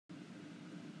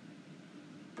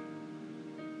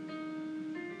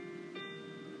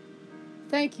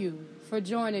Thank you for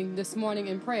joining this morning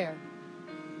in prayer.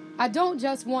 I don't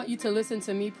just want you to listen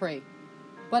to me pray,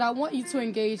 but I want you to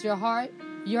engage your heart,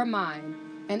 your mind,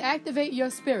 and activate your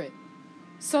spirit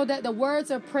so that the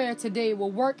words of prayer today will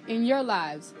work in your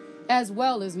lives as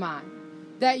well as mine,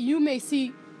 that you may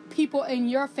see people in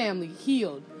your family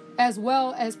healed as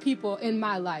well as people in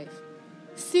my life.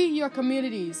 See your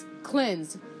communities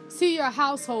cleansed. See your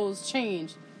households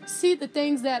changed. See the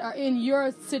things that are in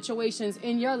your situations,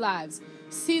 in your lives.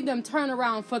 See them turn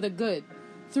around for the good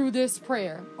through this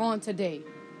prayer on today.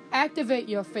 Activate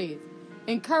your faith.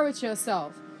 Encourage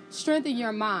yourself. Strengthen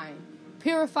your mind.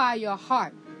 Purify your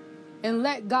heart. And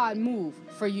let God move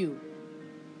for you.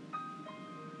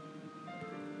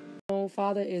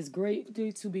 Father, is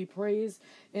greatly to be praised.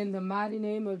 In the mighty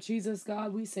name of Jesus,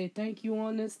 God, we say thank you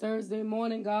on this Thursday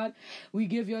morning, God. We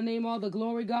give your name all the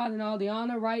glory, God, and all the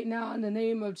honor right now in the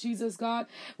name of Jesus, God.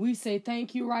 We say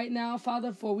thank you right now,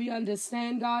 Father, for we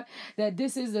understand, God, that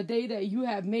this is the day that you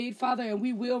have made, Father, and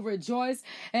we will rejoice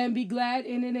and be glad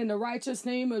in it in the righteous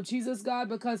name of Jesus, God,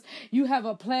 because you have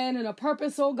a plan and a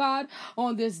purpose, oh God,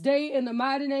 on this day in the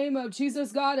mighty name of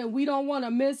Jesus, God, and we don't want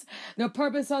to miss the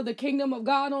purpose of the kingdom of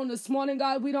God on this morning,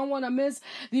 God. We don't want to miss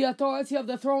the authority of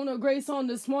the throne of grace on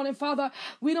this morning, Father.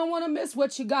 We don't want to miss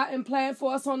what you got and planned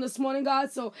for us on this morning,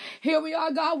 God. So here we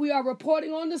are, God. We are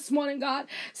reporting on this morning, God,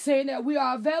 saying that we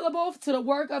are available to the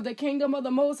work of the kingdom of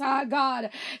the Most High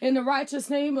God in the righteous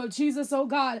name of Jesus, oh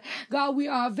God. God, we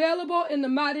are available in the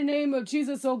mighty name of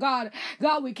Jesus, oh God.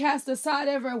 God, we cast aside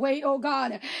every weight, oh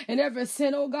God, and every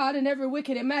sin, oh God, and every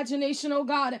wicked imagination, oh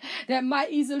God, that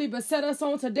might easily beset us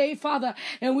on today, Father.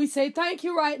 And we say thank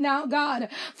you right now, God,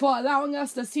 for allowing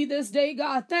us to see this day,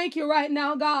 God. Thank you right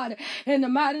now, God, in the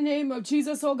mighty name of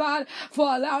Jesus, oh God,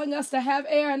 for allowing us to have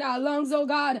air in our lungs, oh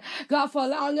God. God, for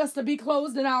allowing us to be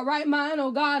clothed in our right mind,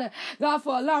 oh God. God,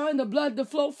 for allowing the blood to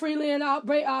flow freely in our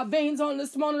veins on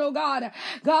this morning, oh God.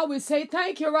 God, we say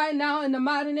thank you right now in the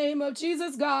mighty name of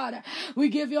Jesus, God. We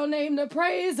give your name the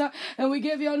praise and we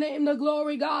give your name the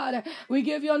glory, God. We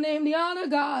give your name the honor,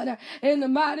 God, in the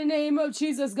mighty name of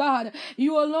Jesus, God.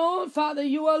 You alone, Father,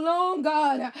 you alone,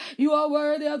 God. You are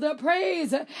worthy of the praise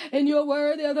and you're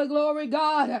worthy of the glory,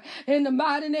 God. In the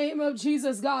mighty name of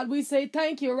Jesus, God, we say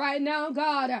thank you right now,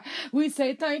 God. We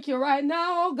say thank you right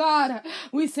now, oh God.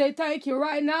 We say thank you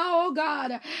right now, oh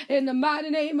God. In the mighty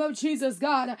name of Jesus,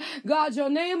 God. God, your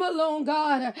name alone,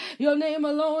 God. Your name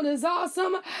alone is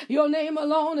awesome. Your name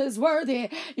alone is worthy.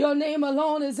 Your name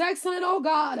alone is excellent, oh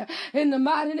God. In the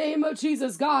mighty name of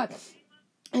Jesus, God.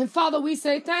 And Father, we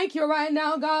say thank you right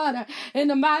now, God, in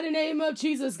the mighty name of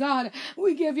Jesus, God.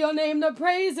 We give your name the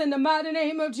praise in the mighty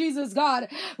name of Jesus, God.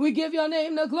 We give your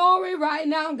name the glory right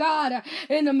now, God,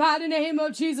 in the mighty name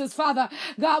of Jesus, Father.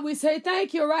 God, we say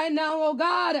thank you right now, oh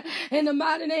God, in the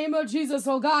mighty name of Jesus,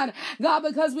 oh God. God,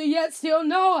 because we yet still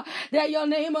know that your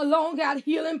name alone got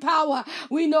healing power.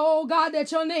 We know, oh God,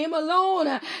 that your name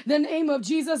alone, the name of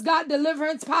Jesus, got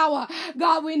deliverance power.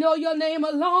 God, we know your name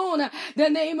alone, the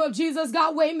name of Jesus,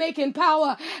 got way making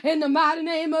power in the mighty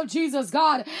name of Jesus,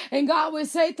 God. And God, we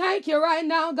say thank you right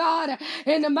now, God,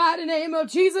 in the mighty name of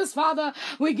Jesus, Father.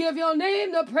 We give your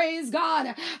name the praise,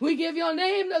 God. We give your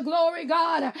name the glory,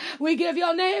 God. We give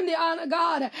your name the honor,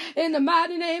 God, in the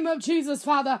mighty name of Jesus,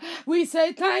 Father. We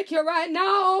say thank you right now,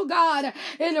 oh God,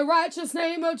 in the righteous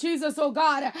name of Jesus, oh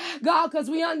God. God,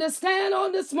 because we understand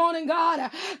on this morning,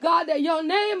 God, God, that your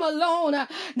name alone,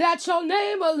 that your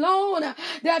name alone,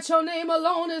 that your name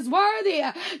alone is worthy.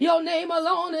 Your name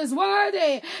alone is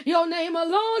worthy. Your name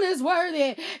alone is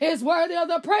worthy. Is worthy of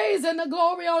the praise and the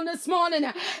glory on this morning.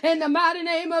 In the mighty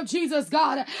name of Jesus,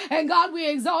 God. And God, we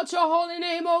exalt your holy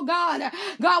name, oh God.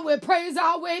 God, we praise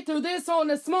our way through this on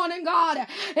this morning, God.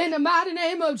 In the mighty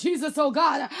name of Jesus, oh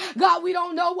God. God, we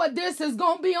don't know what this is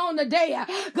going to be on the day.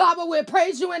 God, but we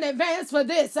praise you in advance for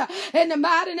this. In the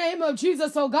mighty name of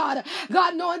Jesus, oh God.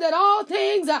 God, knowing that all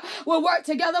things will work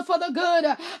together for the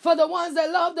good, for the ones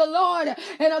that love the Lord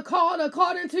and are called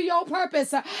according to your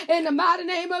purpose in the mighty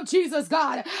name of Jesus,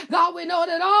 God. God, we know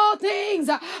that all things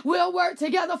will work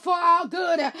together for our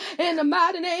good in the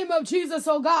mighty name of Jesus,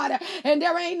 oh God. And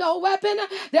there ain't no weapon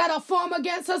that'll form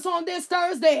against us on this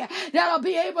Thursday that'll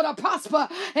be able to prosper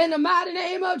in the mighty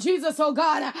name of Jesus, oh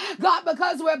God. God,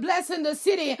 because we're blessing the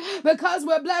city, because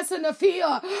we're blessing the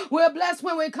field, we're blessed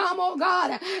when we come, oh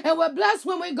God, and we're blessed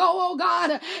when we go, oh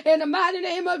God, in the mighty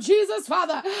name of Jesus,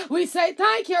 Father. We say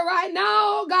thank you right now,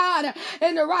 oh God,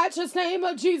 in the righteous name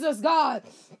of Jesus, God.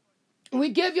 We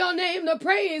give your name the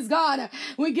praise, God.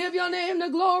 We give your name the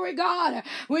glory, God.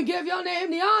 We give your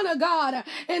name the honor, God.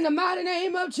 In the mighty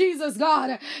name of Jesus,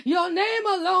 God. Your name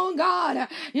alone, God.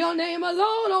 Your name alone,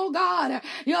 oh God.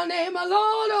 Your name alone,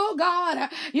 oh God.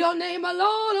 Your name alone,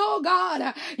 oh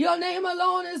God. Your name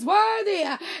alone is worthy.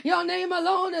 Your name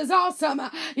alone is awesome.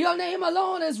 Your name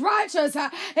alone is righteous.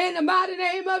 In the mighty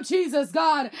name of Jesus,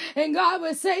 God. And God,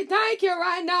 we say thank you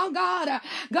right now, God.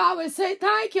 God, we say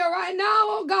thank you right now,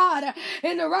 oh God.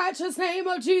 In the righteous name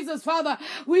of Jesus, Father,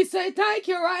 we say thank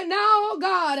you right now, oh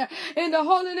God. In the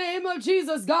holy name of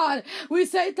Jesus, God, we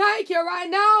say thank you right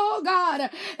now, oh God.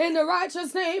 In the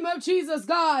righteous name of Jesus,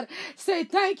 God, say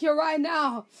thank you right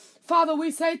now. Father,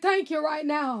 we say thank you right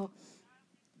now.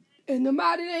 In the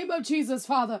mighty name of Jesus,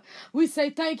 Father, we say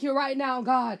thank you right now,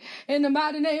 God. In the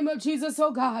mighty name of Jesus,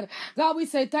 oh God. God, we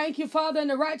say thank you, Father, in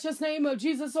the righteous name of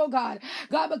Jesus, oh God.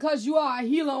 God, because you are a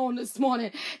healer on this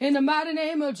morning. In the mighty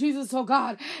name of Jesus, oh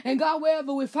God. And God,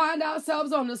 wherever we find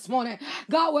ourselves on this morning,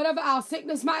 God, whatever our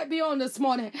sickness might be on this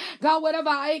morning, God, whatever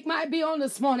our ache might be on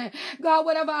this morning, God,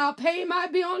 whatever our pain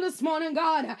might be on this morning,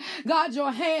 God, God,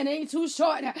 your hand ain't too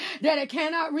short that it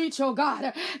cannot reach, oh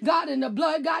God. God, in the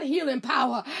blood, God, healing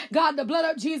power. God, the blood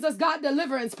of Jesus, God,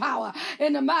 deliverance power.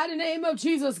 In the mighty name of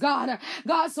Jesus, God.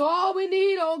 God, so all we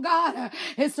need, oh God,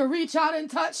 is to reach out and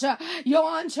touch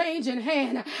your unchanging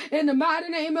hand. In the mighty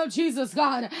name of Jesus,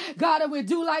 God. God, if we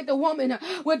do like the woman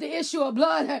with the issue of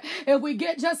blood, if we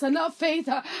get just enough faith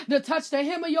to touch the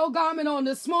hem of your garment on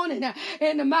this morning,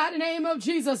 in the mighty name of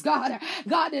Jesus, God.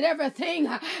 God, that everything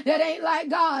that ain't like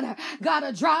God,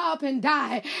 gotta dry up and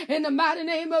die. In the mighty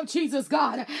name of Jesus,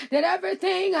 God. That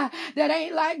everything that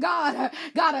ain't like God,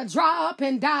 gotta dry up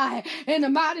and die in the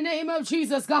mighty name of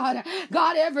Jesus, God.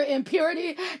 God, every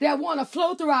impurity that want to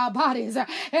flow through our bodies,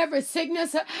 every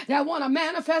sickness that want to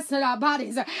manifest in our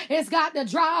bodies, it's got to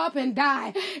dry up and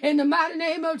die in the mighty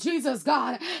name of Jesus,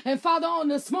 God. And Father, on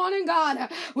this morning,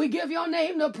 God, we give your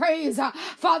name the praise.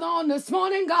 Father, on this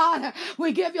morning, God,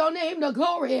 we give your name the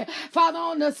glory. Father,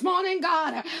 on this morning,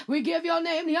 God, we give your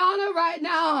name the honor right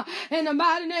now in the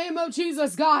mighty name of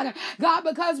Jesus, God. God,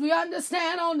 because we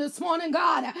understand on this morning,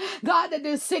 God, God, that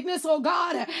this sickness, oh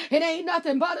God, it ain't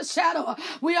nothing but a shadow.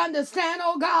 We understand,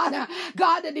 oh God,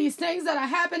 God, that these things that are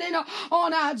happening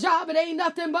on our job, it ain't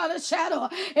nothing but a shadow.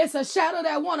 It's a shadow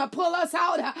that want to pull us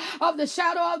out of the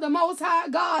shadow of the Most High,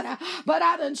 God. But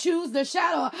I done choose the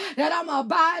shadow that I'm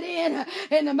abide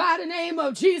in the mighty name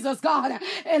of Jesus, God.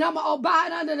 And I'm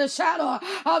abide under the shadow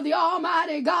of the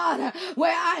Almighty God,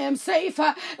 where I am safe,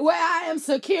 where I am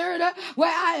secured,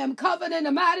 where I am covered in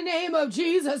the mighty name of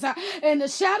Jesus. And the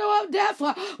shadow of death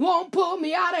won't pull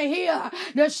me out of here.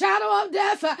 The shadow of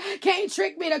death can't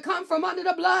trick me to come from under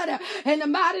the blood. In the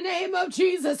mighty name of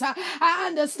Jesus, I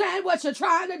understand what you're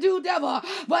trying to do, devil,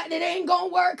 but it ain't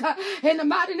gonna work. In the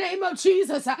mighty name of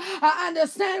Jesus, I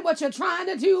understand what you're trying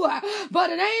to do, but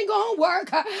it ain't gonna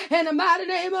work. In the mighty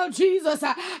name of Jesus,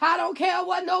 I don't care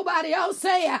what nobody else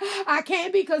say. I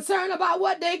can't be concerned about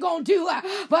what they gonna do,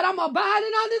 but I'm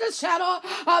abiding under the shadow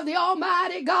of the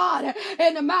Almighty God.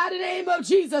 In the mighty name of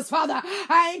Jesus, Father,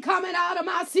 I ain't coming out of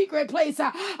my secret place.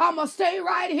 I'm going to stay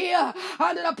right here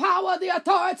under the power of the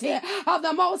authority of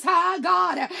the Most High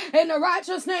God. In the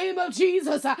righteous name of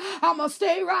Jesus, I'm going to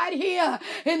stay right here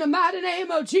in the mighty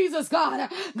name of Jesus, God.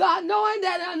 God, knowing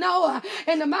that I know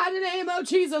in the mighty name of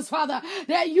Jesus, Father,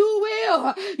 that you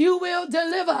will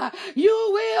deliver.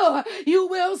 You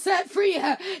will set free.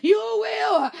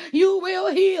 You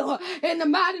will heal in the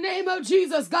mighty name of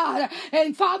Jesus, God.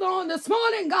 And Father, on this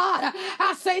morning, God,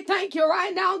 I say thank you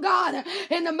right now, God,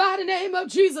 in the mighty name of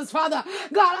Jesus, Father.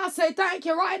 God, I say thank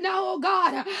you right now, oh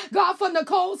God. God, for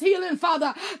Nicole's healing,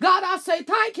 Father. God, I say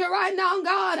thank you right now,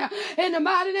 God, in the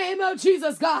mighty name of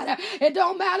Jesus, God. It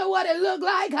don't matter what it look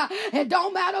like. It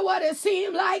don't matter what it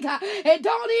seem like. It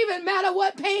don't even matter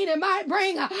what pain it might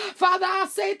bring. Father, I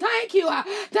say thank you.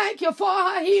 Thank you for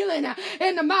her healing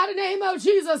in the mighty name of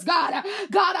Jesus, God.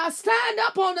 God, I stand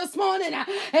up on this morning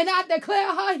and I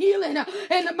declare her healing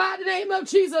in the mighty name of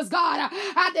Jesus, God.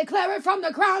 I declare it from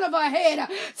the crown of her head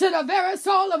to the very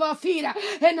sole of her feet.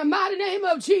 In the mighty name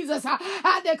of Jesus,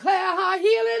 I declare her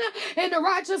healing in the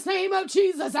righteous name of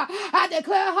Jesus. I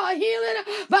declare her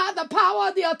healing by the power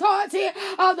of the authority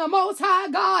of the Most High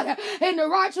God. In the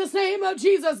righteous name of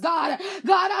Jesus, God.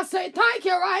 God, I say thank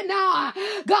you right now.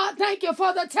 God, thank you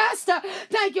for the test.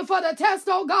 Thank you for the test,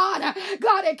 oh God.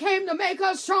 God, it came to make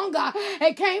us stronger.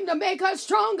 It came to make us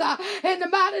stronger in the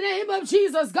mighty name of of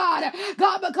Jesus, God.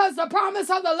 God, because the promise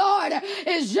of the Lord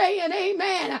is yea and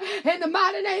amen. In the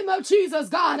mighty name of Jesus,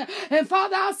 God. And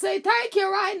Father, I say thank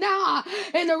you right now.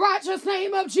 In the righteous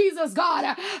name of Jesus,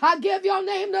 God. I give your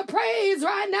name the praise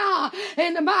right now.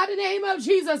 In the mighty name of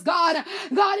Jesus, God.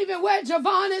 God, even where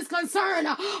Javon is concerned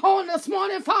on this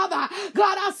morning, Father.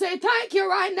 God, I say thank you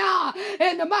right now.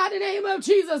 In the mighty name of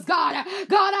Jesus, God.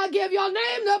 God, I give your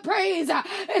name the praise.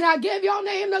 And I give your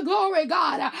name the glory,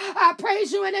 God. I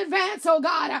praise you in advance, oh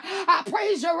God. I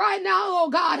praise you right now, oh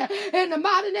God. In the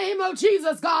mighty name of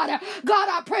Jesus, God. God,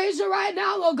 I praise you right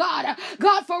now, oh God.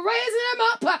 God, for raising him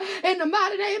up in the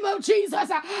mighty name of Jesus.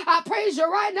 I praise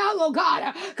you right now, oh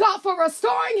God. God, for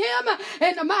restoring him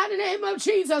in the mighty name of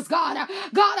Jesus, God.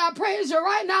 God, I praise you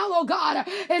right now, oh God.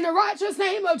 In the righteous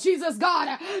name of Jesus,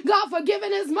 God. God, for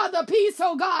giving his mother peace,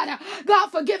 oh God. God,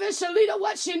 for giving Shalita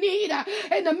what she need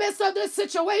in the midst of this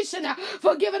situation.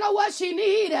 For giving her what she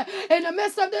need in the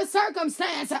midst of this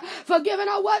circumstance. For giving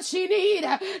her what she need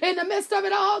in the midst of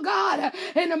it all, God.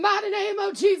 In the mighty name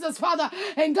of Jesus, Father.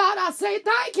 And God, I say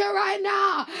thank you right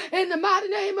now. In the mighty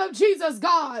name of Jesus,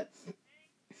 God.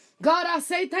 God, I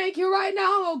say thank you right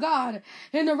now, oh God,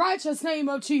 in the righteous name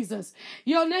of Jesus.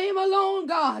 Your name alone,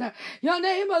 God. Your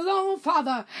name alone,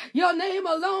 Father. Your name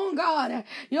alone, God.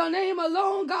 Your name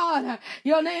alone, God.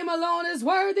 Your name alone is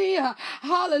worthy.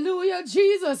 Hallelujah,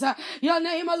 Jesus. Your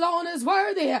name alone is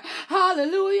worthy.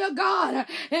 Hallelujah, God.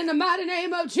 In the mighty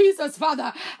name of Jesus,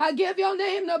 Father, I give your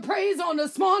name the praise on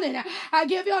this morning. I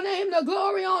give your name the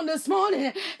glory on this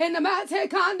morning. In the mighty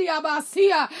kandi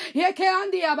abasia, yeke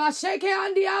andi abasheke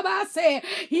andi abasheke. In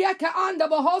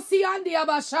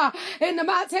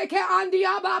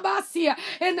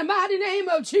the mighty name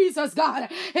of Jesus, God,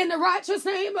 in the righteous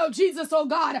name of Jesus, oh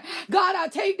God, God, I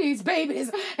take these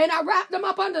babies and I wrap them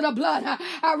up under the blood.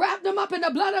 I wrap them up in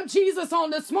the blood of Jesus on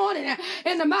this morning.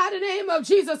 In the mighty name of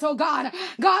Jesus, oh God,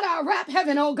 God, I wrap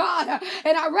heaven, oh God,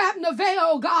 and I wrap Nevaeh,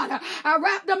 oh God, I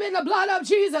wrap them in the blood of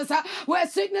Jesus, where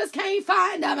sickness can't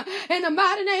find them. In the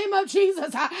mighty name of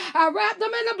Jesus, I wrap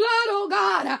them in the blood, oh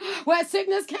God, where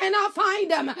sickness cannot find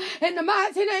them. In the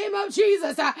mighty name of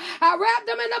Jesus, I wrap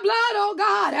them in the blood, oh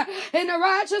God, in the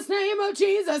righteous name of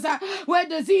Jesus, where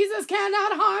diseases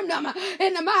cannot harm them.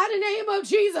 In the mighty name of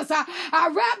Jesus, I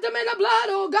wrap them in the blood,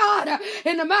 oh God,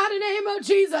 in the mighty name of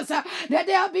Jesus, that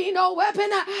there'll be no weapon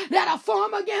that'll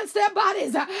form against their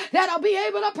bodies that'll be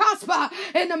able to prosper.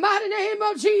 In the mighty name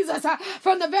of Jesus,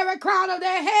 from the very crown of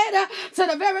their head to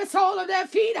the very sole of their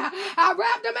feet, I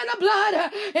wrap them in the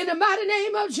blood. In the mighty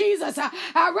name of Jesus,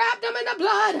 I wrap them in the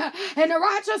blood. In the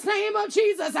righteous name of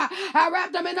Jesus, I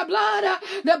wrap them in the blood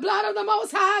of the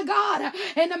Most High God.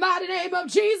 In the mighty name of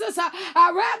Jesus,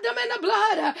 I wrap them in the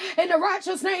blood. In the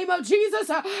righteous name of Jesus,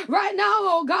 right now,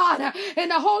 oh God, in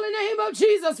the holy name of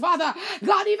Jesus, Father,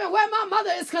 God, even where my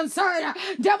mother is concerned,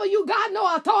 devil, you got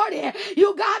no authority,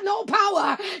 you got no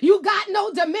power, you got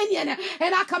no dominion,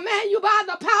 and I command you by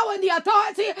the power and the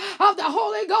authority of the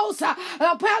Holy Ghost,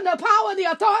 the power and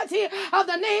the authority of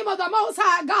the name of the Most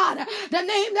High God, the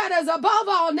name that is above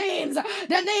all names,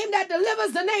 the name that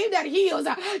delivers, the name that heals,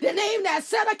 the name that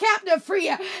set a captive free.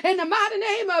 In the mighty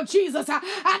name of Jesus,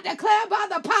 I declare by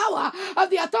the power of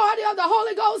the authority of the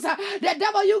Holy Ghost that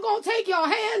devil, you gonna take your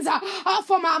hands off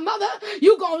of my mother,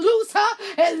 you gonna loose her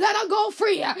and let her go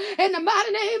free. In the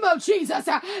mighty name of Jesus,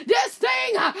 this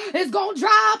thing is gonna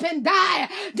dry up and die.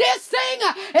 This thing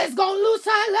is gonna loose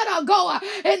her and let her go.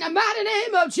 In the mighty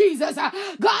name of Jesus,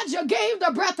 God, you gave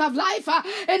the breath of life,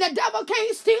 and the devil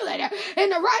can't steal it. In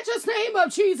the righteous name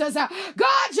of Jesus,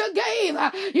 God, you gave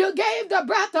the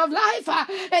breath of life,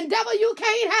 and devil, you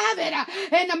can't have it.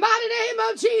 In the mighty name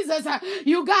of Jesus,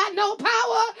 you got no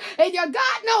power and you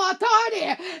got no authority.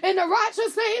 In the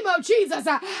righteous name of Jesus,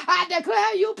 I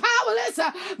declare you powerless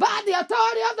by the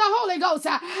authority of the Holy Ghost.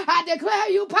 I declare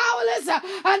you powerless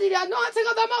under the anointing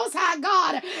of the Most High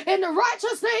God. In the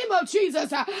righteous name of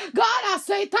Jesus, God, I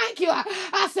say thank you.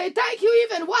 I say thank you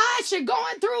even while she's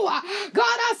going through.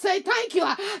 God, I say thank you.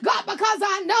 God, because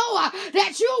I know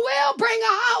that you will bring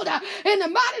her out in the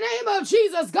mighty name of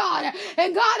Jesus, God.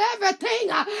 And God, everything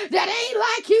that ain't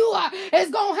like you is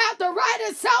going to have to right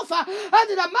itself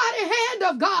under the mighty hand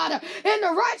of God in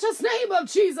the righteous name of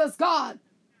Jesus, God.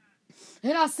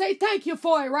 And I say thank you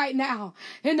for it right now.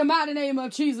 In the mighty name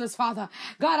of Jesus, Father.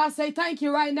 God, I say thank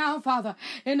you right now, Father.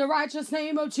 In the righteous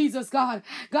name of Jesus, God.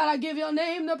 God, I give your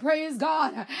name the praise,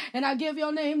 God. And I give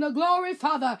your name the glory,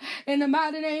 Father. In the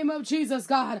mighty name of Jesus,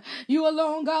 God. You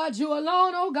alone, God. You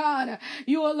alone, oh God.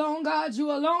 You alone, God. You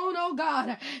alone, oh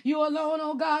God. You alone,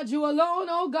 oh God. You alone,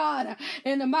 oh God.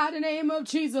 In the mighty name of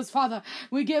Jesus, Father.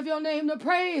 We give your name the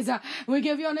praise. We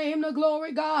give your name the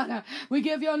glory, God. We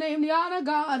give your name the honor,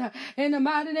 God. In the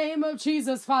mighty name of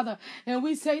Jesus, Father. And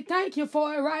we say thank you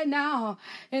for it right now.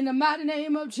 In the mighty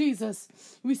name of Jesus.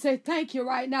 We say thank you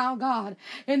right now, God.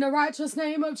 In the righteous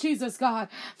name of Jesus, God.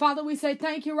 Father, we say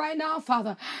thank you right now,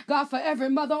 Father. God, for every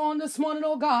mother on this morning,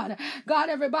 oh God. God,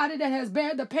 everybody that has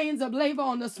bared the pains of labor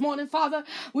on this morning, Father.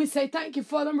 We say thank you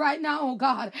for them right now, oh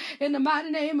God. In the mighty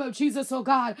name of Jesus, oh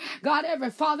God. God, every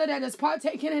father that is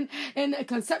partaking in the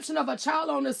conception of a child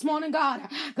on this morning, God.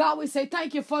 God, we say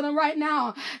thank you for them right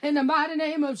now. In the mighty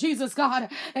name of Jesus, God.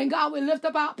 And God, we lift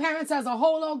up our parents as a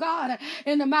whole, oh God.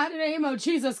 In the mighty name of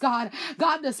Jesus, God.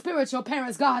 God, the spiritual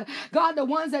parents, God. God, the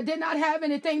ones that did not have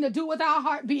anything to do with our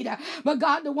heartbeat. But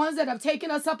God, the ones that have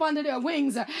taken us up under their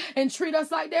wings and treat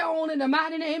us like their own in the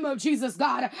mighty name of Jesus,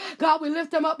 God. God, we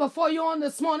lift them up before you on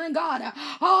this morning, God.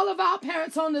 All of our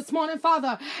parents on this morning,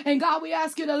 Father. And God, we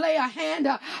ask you to lay a hand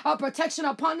of protection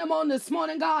upon them on this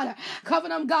morning, God. Cover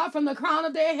them, God, from the crown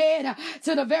of their head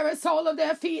to the very sole of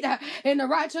their feet. In the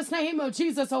righteous name of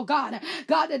Jesus, oh God.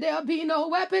 God, that there'll be no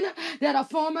weapon that'll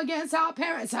form against our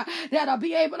parents that'll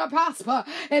be able to prosper.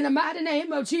 In the mighty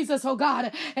name of Jesus, oh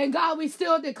God. And God, we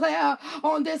still declare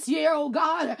on this year, oh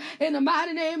God, in the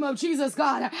mighty name of Jesus,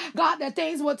 God. God, that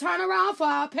things will turn around for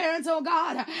our parents, oh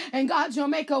God. And God, you'll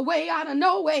make a way out of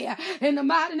no way. In the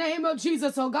mighty name of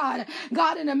Jesus, oh God.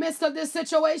 God, in the midst of this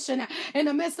situation, in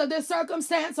the midst of this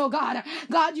circumstance, oh God.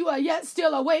 God, you are yet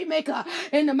still a way maker.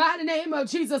 In the mighty name of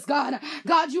Jesus, God.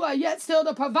 God, you are yet still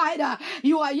the provider.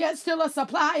 You are yet still a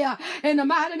supplier. In the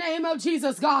mighty name of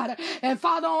Jesus, God. And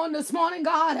Father, on this morning,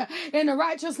 God, in the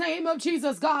righteous name of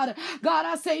Jesus, God. God,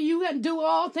 I say you can do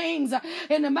all things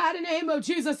in the mighty name of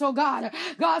Jesus, oh God.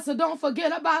 God, so don't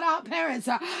forget about our parents,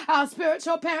 our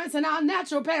spiritual parents and our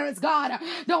natural parents, God.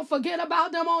 Don't forget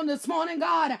about them on this morning,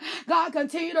 God. God,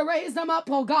 continue to raise them up,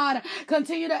 oh God.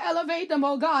 Continue to elevate them,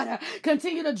 oh God.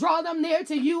 Continue to draw them near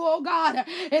to you, oh God.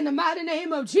 In the mighty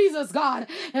name of Jesus, God.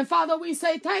 And Father, we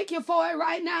say thank you for it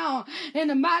right now. In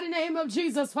the mighty name of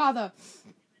Jesus, Father.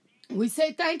 We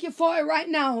say thank you for it right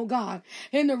now, oh God.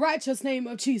 In the righteous name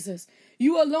of Jesus.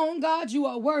 You alone, God, you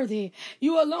are worthy.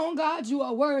 You alone, God, you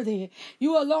are worthy.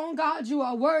 You alone, God, you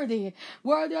are worthy.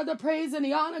 Worthy of the praise and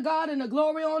the honor, God, and the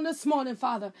glory on this morning,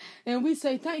 Father. And we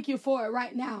say thank you for it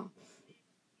right now.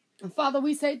 And Father,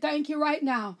 we say thank you right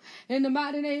now in the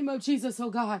mighty name of Jesus,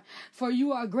 oh God, for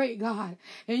you are great, God,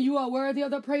 and you are worthy of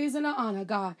the praise and the honor,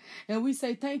 God. And we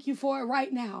say thank you for it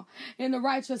right now in the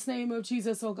righteous name of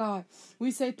Jesus, oh God. We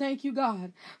say thank you,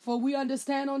 God, for we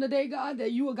understand on the day, God,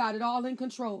 that you have got it all in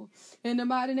control in the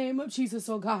mighty name of Jesus,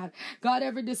 oh God. God,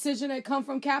 every decision that comes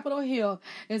from Capitol Hill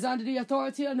is under the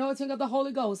authority and anointing of the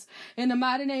Holy Ghost in the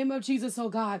mighty name of Jesus, oh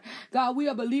God. God, we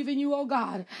are believing you, oh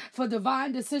God, for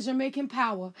divine decision-making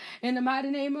power. In the mighty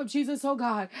name of Jesus, oh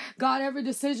God. God, every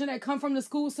decision that comes from the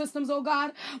school systems, oh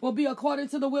God, will be according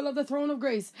to the will of the throne of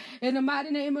grace. In the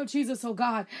mighty name of Jesus, oh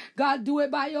God. God, do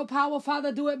it by your power,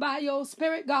 Father. Do it by your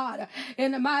spirit, God.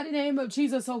 In the mighty name of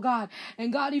Jesus, oh God.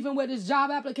 And God, even where this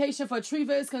job application for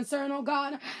Treva is concerned, oh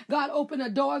God. God, open a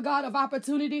door, God, of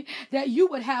opportunity that you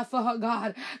would have for her,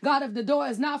 God. God, if the door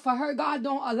is not for her, God,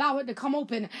 don't allow it to come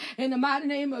open. In the mighty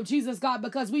name of Jesus, God,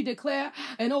 because we declare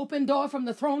an open door from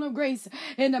the throne of grace.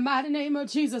 In the mighty name of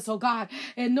Jesus, oh God.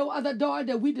 And no other door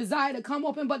that we desire to come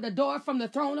open but the door from the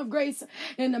throne of grace.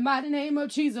 In the mighty name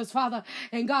of Jesus, Father.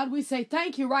 And God, we say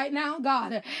thank you right now,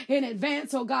 God. In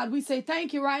advance, oh God. We say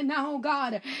thank you right now, oh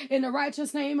God. In the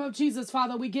righteous name of Jesus,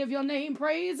 Father. We give your name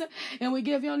praise and we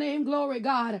give your name glory,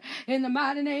 God. In the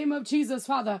mighty name of Jesus,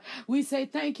 Father. We say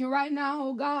thank you right now,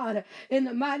 oh God. In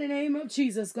the mighty name of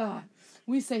Jesus, God.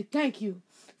 We say thank you.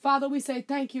 Father, we say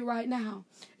thank you right now.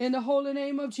 In the holy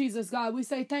name of Jesus, God, we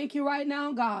say thank you right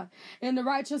now, God. In the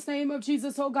righteous name of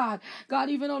Jesus, oh God. God,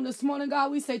 even on this morning,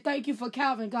 God, we say thank you for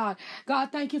Calvin, God.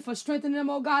 God, thank you for strengthening him,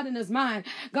 oh God, in his mind.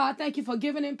 God, thank you for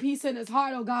giving him peace in his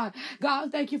heart, oh God.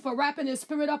 God, thank you for wrapping his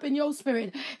spirit up in your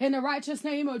spirit. In the righteous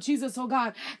name of Jesus, oh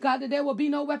God. God, that there will be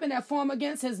no weapon that form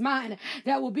against his mind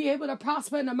that will be able to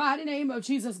prosper in the mighty name of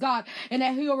Jesus, God. And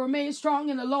that he will remain strong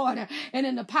in the Lord and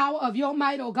in the power of your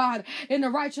might, oh God. In the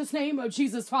righteous righteous name of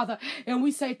Jesus, Father. And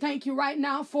we say thank you right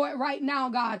now for it right now,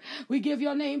 God. We give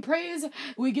your name praise.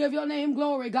 We give your name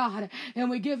glory, God. And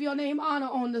we give your name honor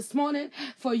on this morning.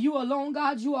 For you alone,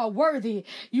 God, you are worthy.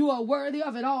 You are worthy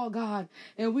of it all, God.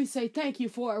 And we say thank you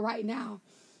for it right now.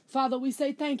 Father, we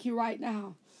say thank you right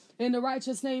now. In the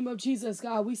righteous name of Jesus,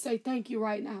 God, we say thank you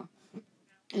right now.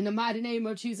 In the mighty name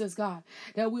of Jesus, God,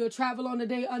 that we'll travel on the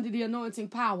day under the anointing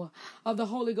power of the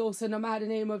Holy Ghost in the mighty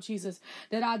name of Jesus,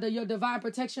 that your divine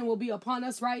protection will be upon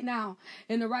us right now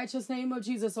in the righteous name of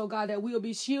Jesus, oh God, that we'll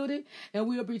be shielded and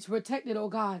we'll be protected, oh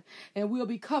God, and we'll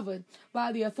be covered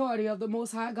by the authority of the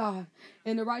Most High God.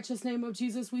 In the righteous name of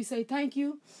Jesus, we say thank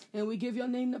you, and we give your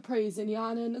name the praise and the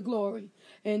honor and the glory.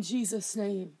 In Jesus'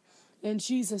 name, in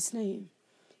Jesus' name,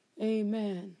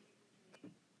 amen.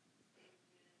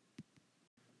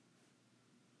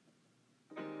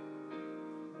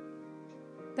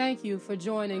 Thank you for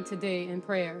joining today in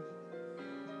prayer.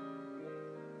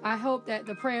 I hope that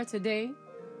the prayer today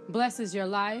blesses your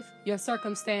life, your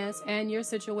circumstance, and your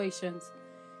situations.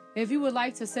 If you would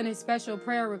like to send a special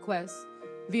prayer request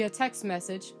via text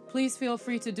message, please feel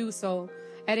free to do so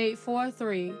at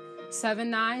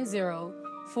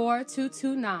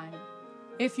 843-790-4229.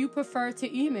 If you prefer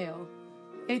to email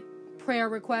a prayer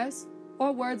request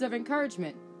or words of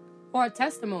encouragement or a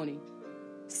testimony,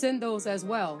 send those as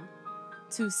well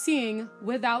to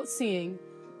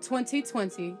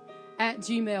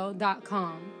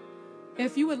seeingwithoutseeing2020@gmail.com.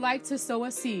 If you would like to sow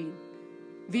a seed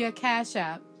via Cash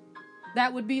App,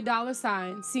 that would be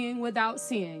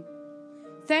 $seeingwithoutseeing.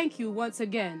 Thank you once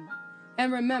again.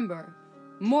 And remember,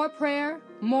 more prayer,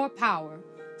 more power.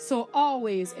 So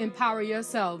always empower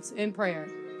yourselves in prayer.